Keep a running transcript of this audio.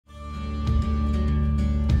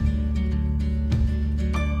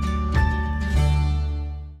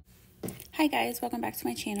Hi guys, welcome back to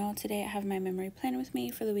my channel. Today I have my memory plan with me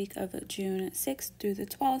for the week of June 6th through the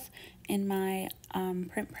 12th in my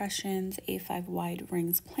Print Pressions A5 Wide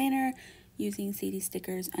Rings Planner using CD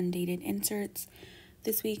stickers, undated inserts.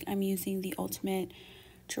 This week I'm using the Ultimate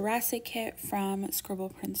Jurassic Kit from Scribble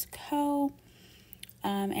Prints Co.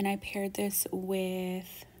 And I paired this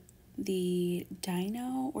with the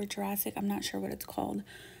Dino or Jurassic, I'm not sure what it's called,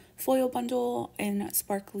 foil bundle in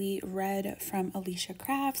sparkly red from Alicia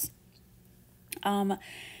Crafts.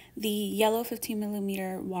 The yellow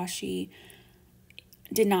 15mm washi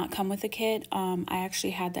did not come with the kit. I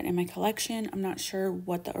actually had that in my collection. I'm not sure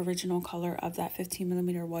what the original color of that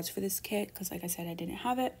 15mm was for this kit because, like I said, I didn't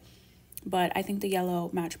have it. But I think the yellow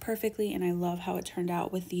matched perfectly, and I love how it turned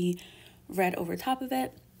out with the red over top of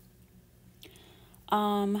it.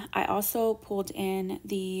 I also pulled in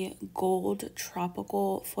the gold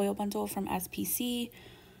tropical foil bundle from SPC.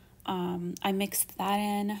 I mixed that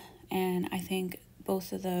in, and I think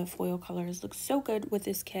both of the foil colors look so good with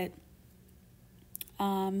this kit.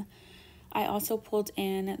 I also pulled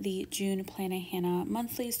in the June Plannahannah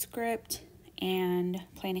monthly script and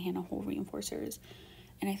Plannahannah whole reinforcers,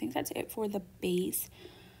 and I think that's it for the base.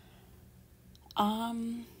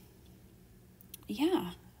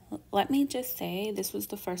 Yeah, let me just say this was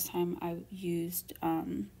the first time I used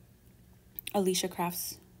Alicia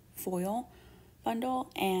Crafts foil bundle,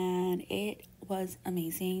 and it was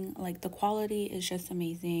amazing. Like, the quality is just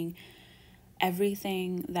amazing.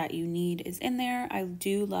 Everything that you need is in there. I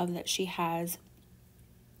do love that she has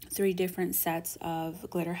 3 different sets of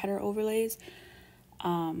glitter header overlays,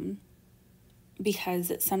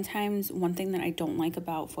 because sometimes one thing that I don't like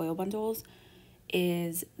about foil bundles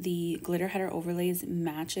is the glitter header overlays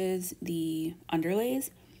matches the underlays,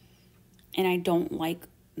 and I don't like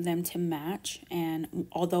them to match. And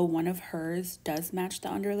although one of hers does match the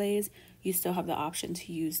underlays, you still have the option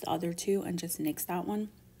to use the other 2 and just nix that one.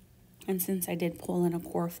 And since I did pull in a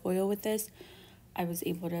core foil with this, I was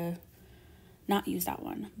able to not use that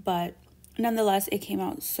one. But nonetheless, it came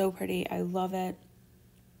out so pretty. I love it.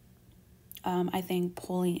 I think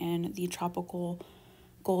pulling in the tropical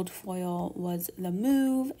gold foil was the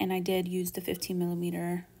move, and I did use the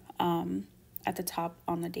 15mm at the top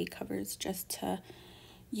on the date covers just to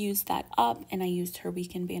use that up, and I used her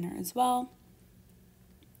weekend banner as well.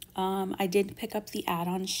 I did pick up the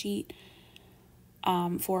add-on sheet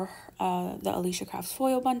for the Alicia Crafts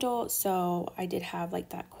foil bundle, so I did have like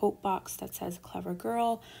that quote box that says clever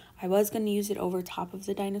girl. I was going to use it over top of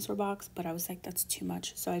the dinosaur box, but I was like, that's too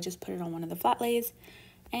much, so I just put it on one of the flat lays,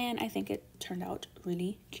 and I think it turned out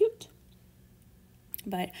really cute.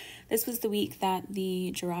 But this was the week that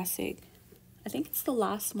the Jurassic, I think it's the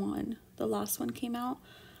last one came out.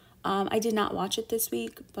 I did not watch it this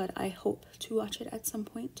week, but I hope to watch it at some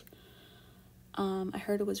point. I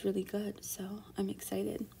heard it was really good, so I'm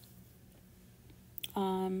excited.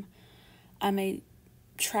 I'm a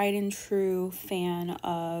tried and true fan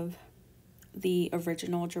of the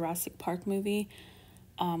original Jurassic Park movie,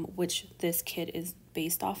 which this kit is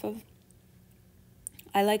based off of.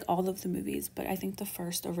 I like all of the movies, but I think the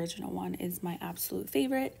first original one is my absolute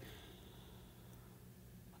favorite.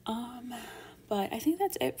 But I think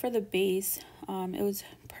that's it for the base. It was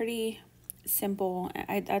pretty simple.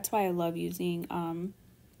 That's why I love using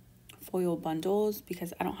foil bundles,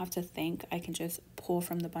 because I don't have to think. I can just pull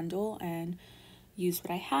from the bundle and use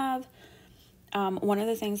what I have. One of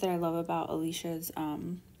the things that I love about Alicia's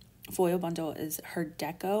foil bundle is her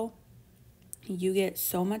deco. You get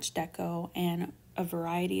so much deco and a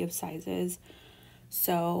variety of sizes.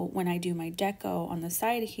 So when I do my deco on the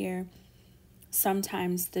side here,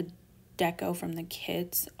 sometimes the deco from the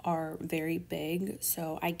kits are very big,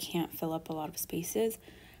 so I can't fill up a lot of spaces.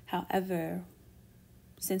 However,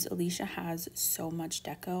 since Alicia has so much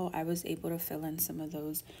deco, I was able to fill in some of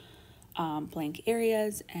those blank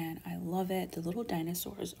areas, and I love it. The little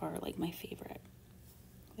dinosaurs are like my favorite,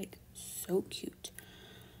 like so cute.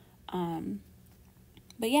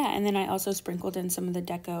 But yeah, and then I also sprinkled in some of the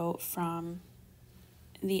deco from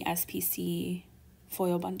the SPC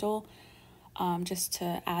foil bundle, just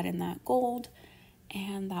to add in that gold,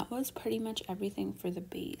 and that was pretty much everything for the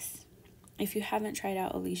base. If you haven't tried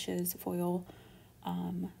out Alicia's foil,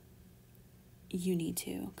 you need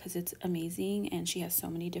to, because it's amazing, and she has so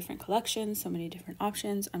many different collections, so many different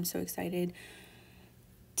options. I'm so excited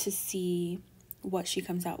to see what she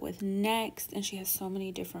comes out with next, and she has so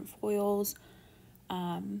many different foils.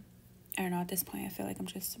 I don't know, at this point I feel like I'm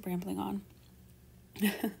just rambling on.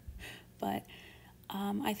 But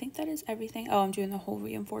I think that is everything. Oh, I'm doing the whole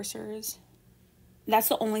reinforcers. That's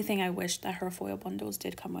the only thing I wish that her foil bundles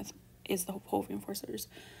did come with, is the whole reinforcers.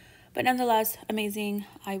 But nonetheless, amazing.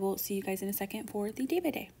 I will see you guys in a second for the day by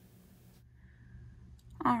day.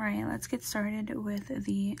 All right, let's get started with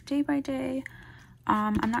the day by day.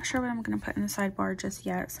 I'm not sure what I'm going to put in the sidebar just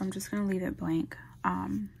yet, so I'm just going to leave it blank.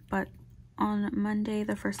 But on Monday,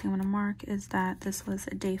 the first thing I'm going to mark is that this was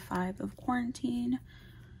day 5 of quarantine.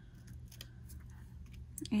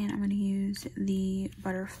 And I'm going to use the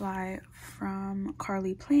butterfly from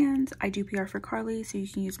Carly Plans. I do PR for Carly, so you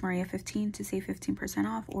can use Maria 15 to save 15%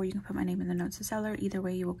 off, or you can put my name in the notes to seller. Either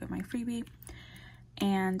way, you will get my freebie.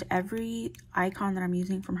 And every icon that I'm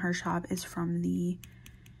using from her shop is from the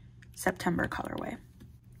September colorway.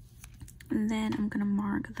 And then I'm going to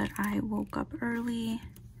mark that I woke up early.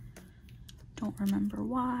 Don't remember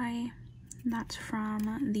why. And that's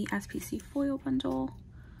from the SPC foil bundle.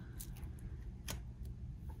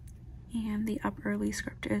 And the Up Early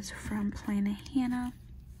script is from Plana Hannah.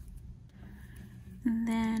 And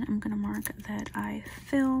then I'm going to mark that I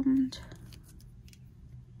filmed.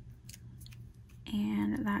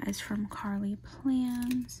 And that is from Carly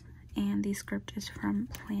Plans. And the script is from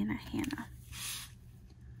Plana Hannah.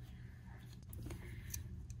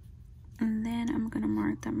 And then I'm going to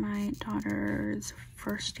mark that my daughter's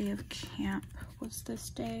first day of camp was this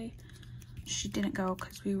day. She didn't go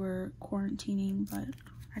because we were quarantining, but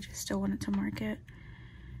I just still wanted to mark it.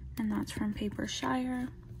 And that's from Paper Shire.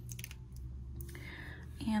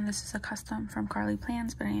 And this is a custom from Carly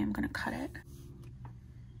Plans, but I am going to cut it.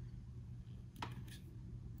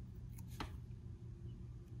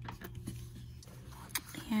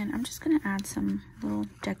 And I'm just going to add some little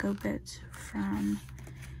deco bits from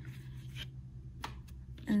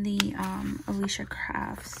the Alicia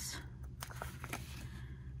Crafts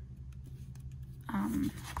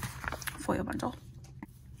foil bundle.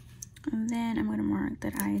 And then I'm going to mark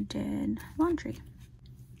that I did laundry.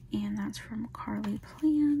 And that's from Carly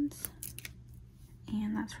Plans.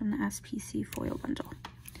 And that's from the SPC foil bundle.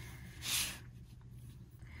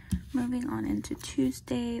 Moving on into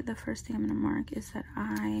Tuesday, the first thing I'm going to mark is that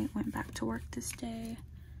I went back to work this day.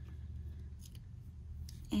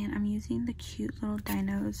 And I'm using the cute little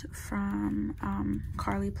dinos from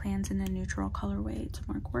Carly Plans in the neutral colorway to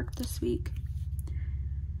mark work this week.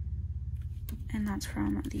 And that's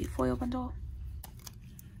from the foil bundle.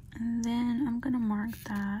 And then I'm going to mark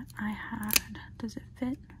that I had, does it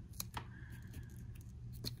fit?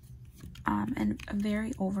 And a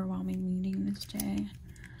very overwhelming meeting this day.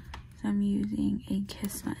 So I'm using a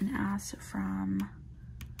Kiss Button Ass from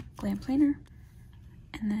Glam Planner.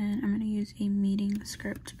 And then I'm going to use a meeting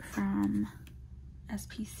script from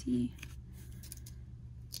SPC.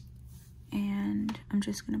 And I'm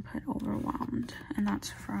just going to put overwhelmed. And that's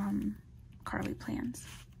from Carly Plans.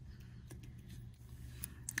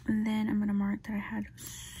 And then I'm going to mark that I had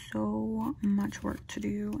so much work to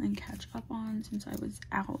do and catch up on since I was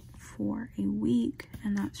out for a week.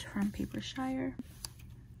 And that's from Paper Shire.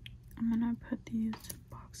 I'm going to put these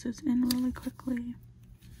boxes in really quickly.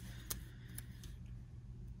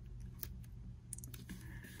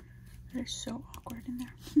 They're so awkward in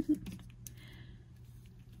there.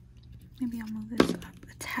 Maybe I'll move this up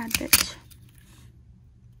a tad bit.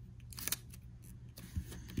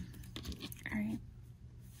 Alright.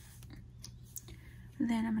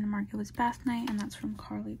 Then I'm going to mark it was bath night, and that's from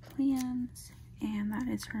Carly Plans. And that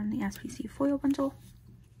is from the SPC foil bundle.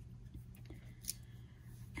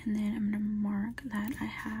 And then I'm going to mark that I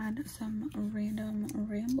had some random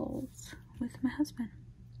rambles with my husband.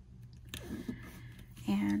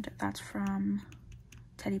 And that's from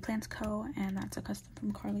Teddy Plans Co. And that's a custom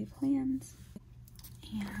from Carly Plans.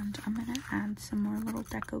 And I'm going to add some more little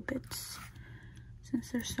deco bits since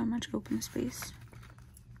there's so much open space.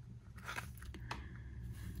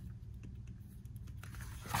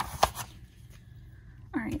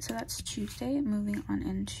 Alright, so that's Tuesday. Moving on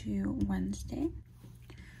into Wednesday.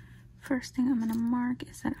 First thing I'm going to mark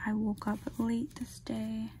is that I woke up late this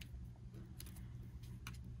day.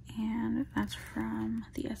 And that's from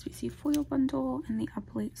the SBC foil bundle, and the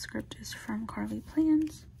Up Late script is from Carly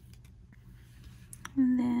Plans.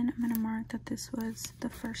 And then I'm going to mark that this was the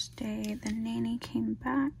first day the nanny came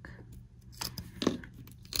back.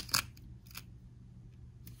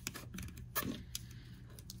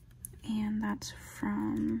 And that's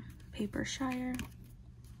from Paper Shire.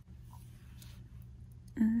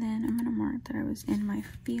 And then I'm going to mark that I was in my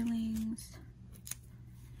feelings.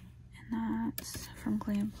 And that's from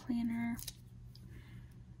Glam Planner.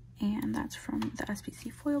 And that's from the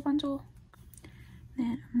SPC foil bundle.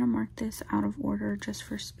 Then I'm going to mark this out of order just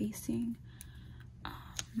for spacing.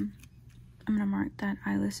 I'm going to mark that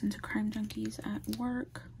I listened to Crime Junkies at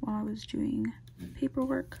work while I was doing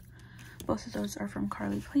paperwork. Both of those are from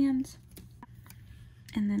Carly Plans.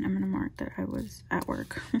 And then I'm going to mark that I was at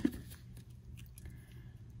work.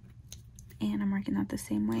 And I'm marking that the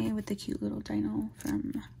same way with the cute little dino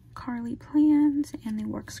from Carly Plans and the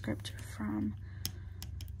work script from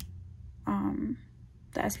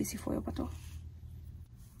the SPC foil bundle.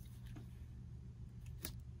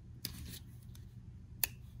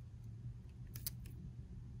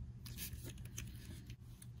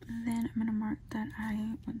 And then I'm going to mark that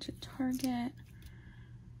I went to Target.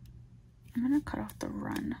 I'm going to cut off the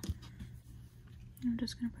run. I'm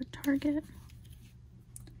just going to put Target.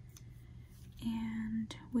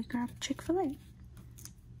 And we grabbed Chick-fil-A.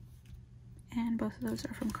 And both of those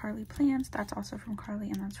are from Carly Plans. That's also from Carly,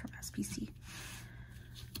 and that's from SPC.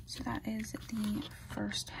 So that is the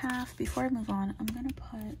first half. Before I move on, I'm going to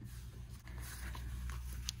put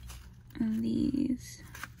these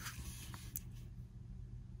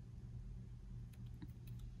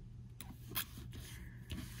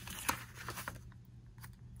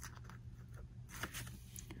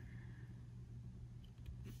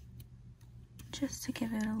just to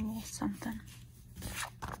give it a little something.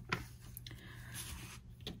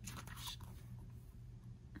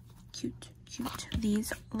 Cute, cute.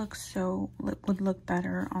 These look would look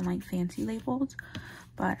better on like fancy labels,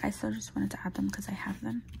 but I still just wanted to add them because I have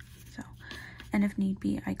them. So, and if need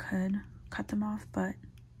be, I could cut them off, but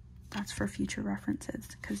that's for future references,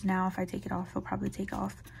 because now if I take it off, I'll probably take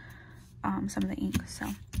off some of the ink. So,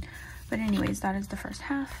 but anyways, that is the first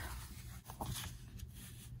half.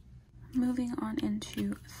 Moving on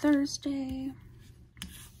into Thursday.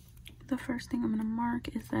 The first thing I'm going to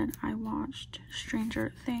mark is that I watched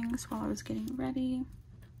Stranger Things while I was getting ready.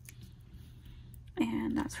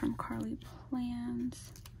 And that's from Carly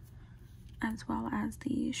Plans, as well as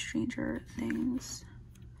the Stranger Things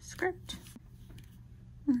script.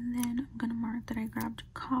 And then I'm going to mark that I grabbed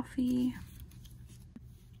coffee.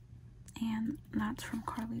 And that's from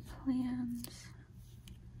Carly Plans.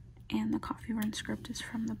 And the coffee run script is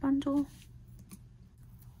from the bundle.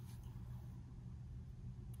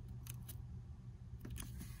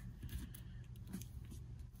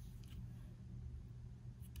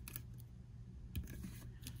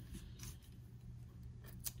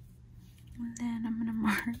 And then I'm going to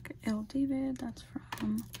mark Il David. That's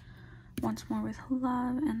from Once More with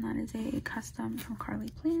Love. And that is a custom from Carly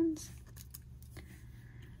Plans.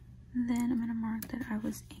 And then I'm going to mark that I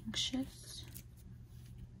was anxious.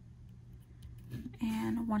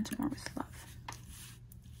 And Once More with Love.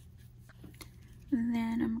 And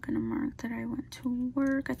then I'm going to mark that I went to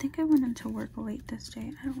work. I think I went into work late this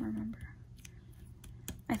day. I don't remember.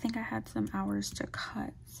 I think I had some hours to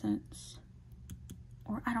cut since,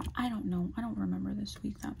 or I don't know. I don't remember this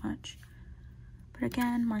week that much. But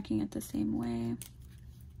again, marking it the same way.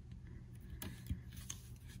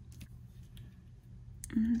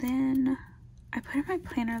 And then I put in my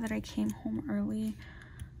planner that I came home early.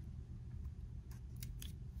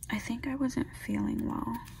 I think I wasn't feeling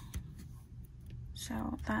well.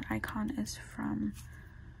 So that icon is from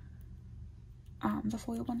the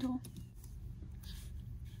foil bundle.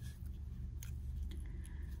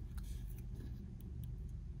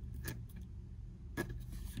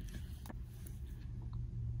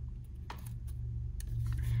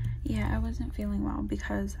 Yeah, I wasn't feeling well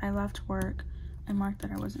because I left work. I marked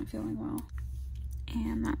that I wasn't feeling well.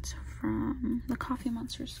 And that's from the Coffee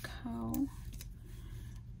Monsters Co.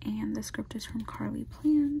 And the script is from Carly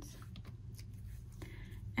Plans.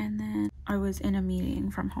 And then I was in a meeting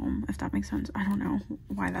from home, if that makes sense. I don't know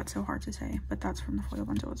why that's so hard to say, but that's from the foil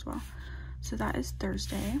bundle as well. So that is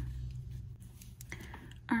Thursday.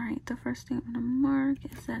 Alright, the first thing I'm going to mark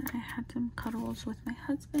is that I had some cuddles with my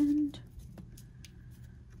husband.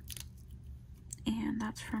 And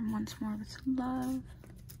that's from Once More with Love.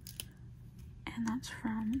 And that's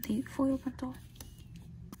from the foil bundle.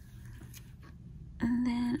 And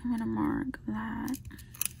then I'm going to mark that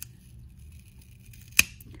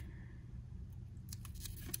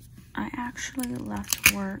I actually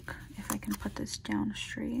left work, if I can put this down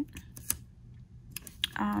straight.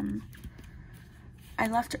 I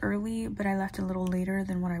left early, but I left a little later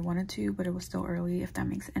than what I wanted to, but it was still early, if that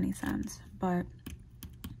makes any sense. But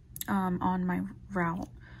on my route,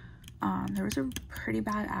 there was a pretty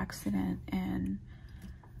bad accident, and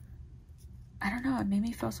I don't know, it made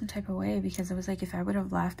me feel some type of way, because it was like, if I would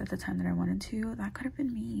have left at the time that I wanted to, that could have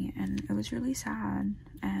been me, and it was really sad.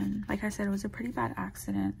 And like I said, it was a pretty bad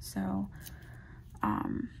accident, so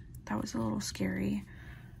that was a little scary.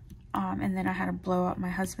 And then I had to blow up my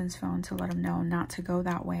husband's phone to let him know not to go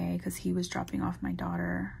that way, because he was dropping off my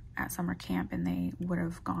daughter at summer camp and they would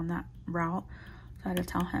have gone that route. So I had to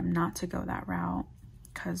tell him not to go that route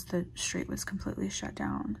because the street was completely shut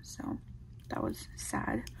down. So That was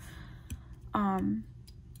sad.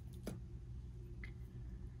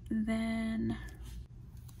 Then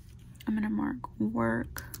I'm gonna mark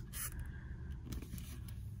work.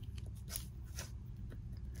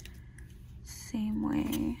 Same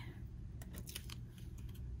way.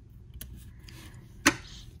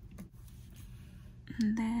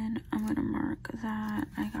 And then I'm gonna mark that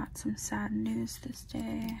I got some sad news this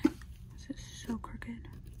day. This is so crooked.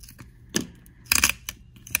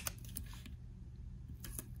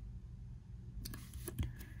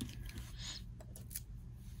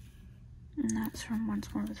 And that's from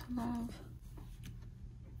Once More With Love.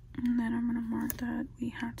 And then I'm gonna mark that we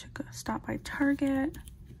had to go stop by Target.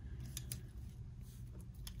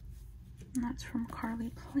 And that's from Carly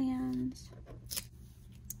Plans.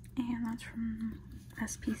 And that's from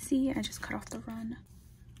SPC. I just cut off the run.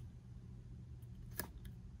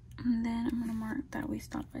 And then I'm gonna mark that we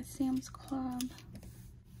stopped by Sam's Club.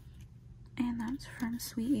 And that's from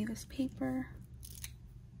Sweet Ava's Paper.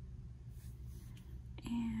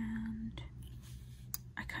 And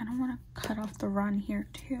I kind of want to cut off the run here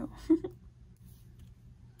too.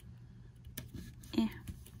 Yeah.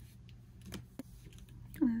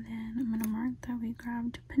 And then I'm gonna mark that we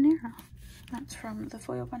grabbed Panera. That's from the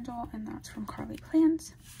foil bundle, and that's from Carly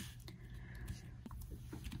Plans.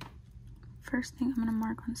 First thing I'm gonna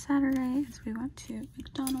mark on Saturday is we went to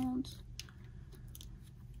McDonald's.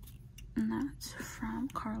 And that's from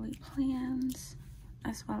Carly Plans,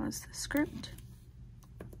 as well as the script.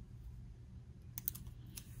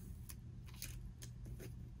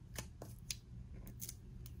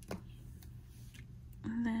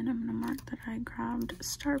 And then I'm gonna mark that I grabbed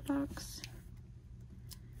Starbucks.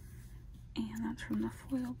 And that's from the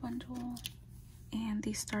foil bundle. And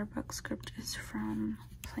the Starbucks script is from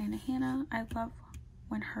Plain Hannah. I love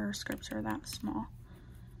when her scripts are that small.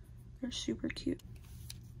 They're super cute.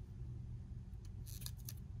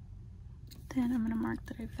 Then I'm gonna mark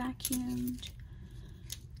that I vacuumed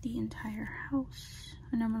the entire house.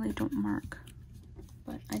 I normally don't mark,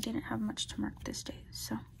 but I didn't have much to mark this day,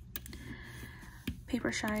 so.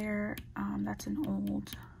 Paper Shire, that's an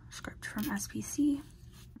old script from SPC.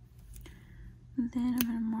 And then I'm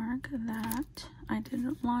gonna mark that I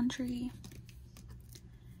did laundry,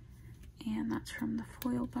 and that's from the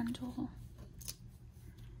foil bundle,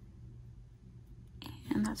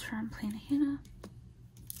 and that's from Plain Hannah.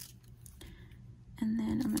 And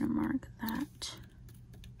then I'm gonna mark that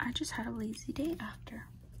I just had a lazy day after,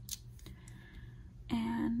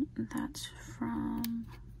 and that's from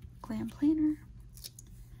Glam Planner,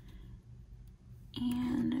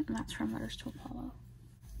 and that's from Letters to Apollo.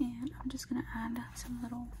 And I'm just gonna add some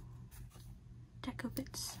little deco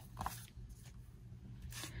bits.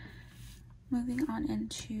 Moving on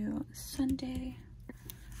into Sunday.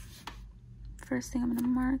 First thing I'm gonna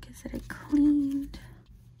mark is that I cleaned,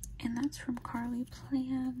 and that's from Carly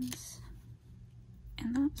Plans,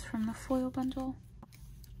 and that's from the foil bundle.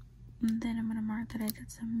 And then I'm gonna mark that I did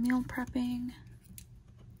some meal prepping,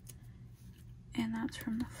 and that's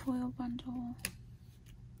from the foil bundle,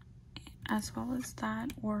 as well as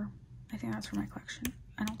that, or I think that's from my collection.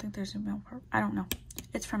 I don't think there's a meal prep. I don't know.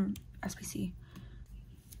 It's from SPC.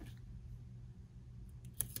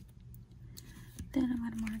 Then I'm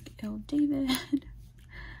gonna mark Il David.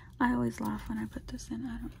 I always laugh when I put this in.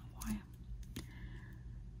 I don't know why.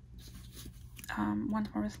 Once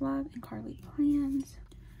More With Love and Carly Plans.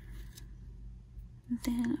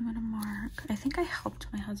 Then I'm gonna mark, I think I helped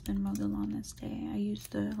my husband mow the lawn this day. I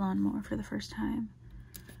used the lawnmower for the first time.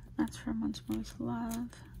 That's from Once More With Love.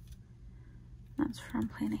 That's from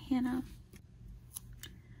Plain Hannah.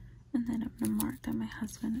 And then I'm gonna mark that my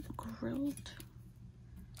husband grilled.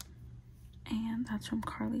 And that's from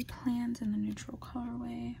Carly Plans in the neutral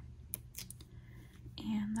colorway.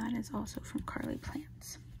 And that is also from Carly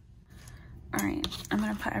Plans. Alright, I'm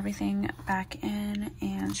gonna put everything back in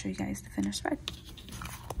and show you guys the finished spread.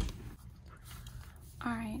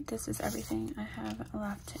 Alright, this is everything I have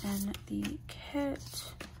left in the kit.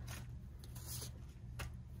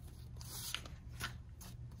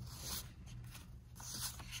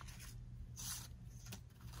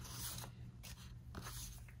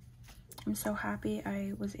 I'm so happy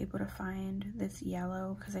I was able to find this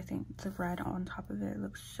yellow because I think the red on top of it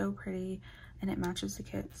looks so pretty and it matches the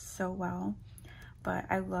kit so well. But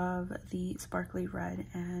I love the sparkly red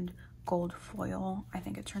and gold foil. I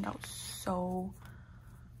think it turned out so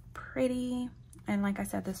pretty. And like I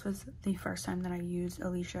said, this was the first time that I used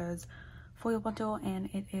Alicia's foil bundle and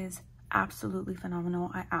it is absolutely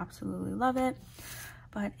phenomenal. I absolutely love it.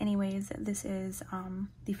 But anyways, this is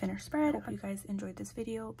the finished spread. Hope you guys enjoyed this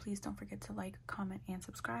video. Please don't forget to like, comment, and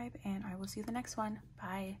subscribe, and I will see you in the next one.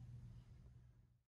 Bye.